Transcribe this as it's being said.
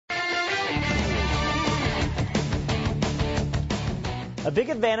A big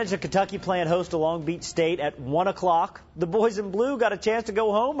advantage of Kentucky playing host to Long Beach State at 1 o'clock. The boys in blue got a chance to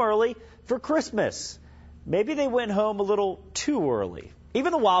go home early for Christmas. Maybe they went home a little too early.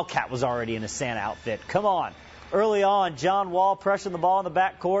 Even the Wildcat was already in a Santa outfit. Come on. Early on, John Wall pressuring the ball in the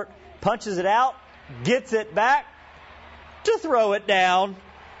backcourt, punches it out, gets it back to throw it down.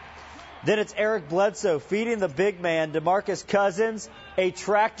 Then it's Eric Bledsoe feeding the big man, DeMarcus Cousins, a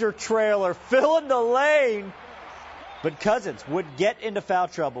tractor trailer filling the lane. But Cousins would get into foul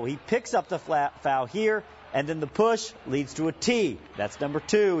trouble. He picks up the foul here, and then the push leads to a T. That's number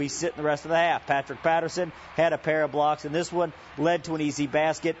 2. He's sitting the rest of the half. Patrick Patterson had a pair of blocks, and this one led to an easy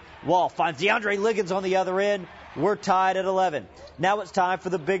basket. Wall finds DeAndre Liggins on the other end. We're tied at 11. Now it's time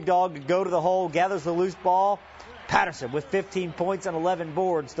for the big dog to go to the hole, gathers the loose ball. Patterson with 15 points and 11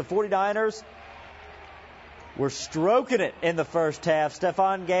 boards. The 49ers were stroking it in the first half.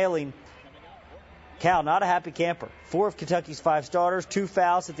 Stephon Gailing, Cal, not a happy camper. 4 of Kentucky's 5 starters, 2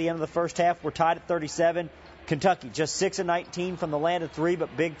 fouls at the end of the first half. We're tied at 37. Kentucky just 6 of 19 from the land of 3,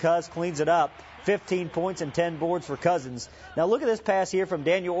 but Big Cuz cleans it up. 15 points and 10 boards for Cousins. Now look at this pass here from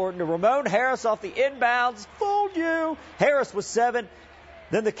Daniel Orton to Ramon Harris off the inbounds. Fooled you. Harris with 7.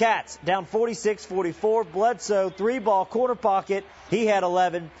 Then the Cats down 46-44. Bledsoe, 3-ball corner pocket. He had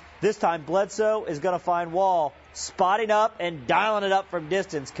 11. This time Bledsoe is going to find Wall spotting up and dialing it up from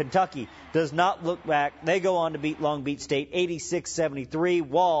distance. Kentucky does not look back. They go on to beat Long Beach State 86-73.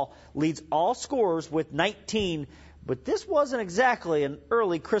 Wall leads all scorers with 19, but this wasn't exactly an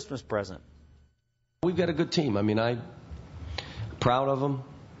early Christmas present. We've got a good team. I mean, I'm proud of them.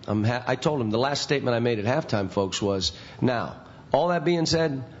 I told them the last statement I made at halftime, folks, was, now, all that being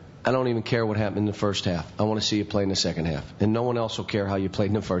said, I don't even care what happened in the first half. I want to see you play in the second half. And no one else will care how you played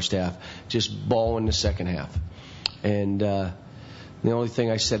in the first half. Just ball in the second half. And the only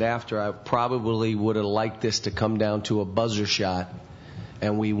thing I said after, I probably would have liked this to come down to a buzzer shot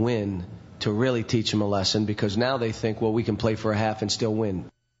and we win to really teach them a lesson, because now they think, well, we can play for a half and still win.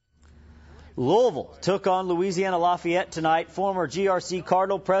 Louisville took on Louisiana Lafayette tonight. Former GRC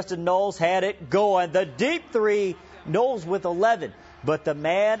Cardinal Preston Knowles had it going. The deep 3, Knowles with 11. But the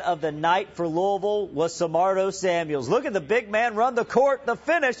man of the night for Louisville was Samardo Samuels. Look at the big man run the court, the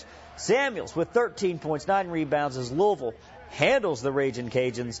finish. Samuels with 13 points, 9 rebounds as Louisville handles the Ragin'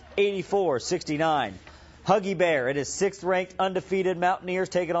 Cajuns 84-69. Huggy Bear and his 6th-ranked undefeated Mountaineers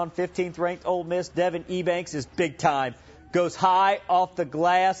taking on 15th-ranked Ole Miss. Devin Ebanks is big time. Goes high off the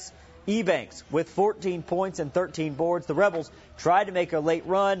glass. Ebanks with 14 points and 13 boards. The Rebels tried to make a late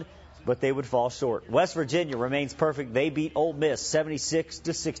run, but they would fall short. West Virginia remains perfect. They beat Ole Miss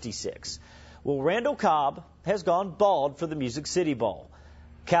 76-66. Well, Randall Cobb has gone bald for the Music City Bowl.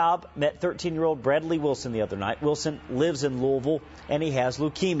 Cobb met 13-year-old Bradley Wilson the other night. Wilson lives in Louisville, and he has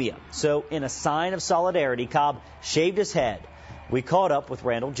leukemia. So in a sign of solidarity, Cobb shaved his head. We caught up with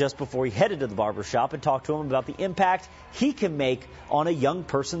Randall just before he headed to the barbershop and talked to him about the impact he can make on a young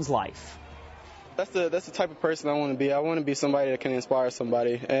person's life. That's the type of person I want to be. I want to be somebody that can inspire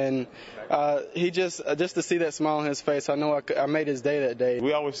somebody. And he just to see that smile on his face, I know I made his day that day.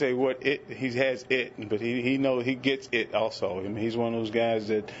 We always say he has it, but he knows he gets it also. I mean, he's one of those guys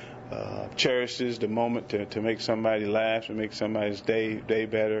that cherishes the moment to make somebody laugh, to make somebody's day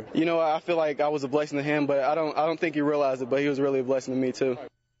better. You know, I feel like I was a blessing to him, but I don't think he realized it, but he was really a blessing to me too.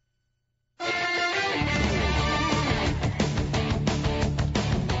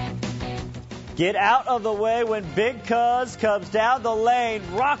 Get out of the way when Big Cuz comes down the lane.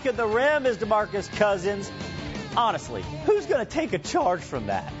 Rocking the rim is DeMarcus Cousins. Honestly, who's going to take a charge from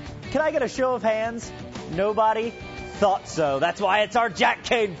that? Can I get a show of hands? Nobody thought so. That's why it's our Jack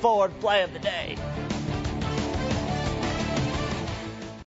Cade Ford play of the day.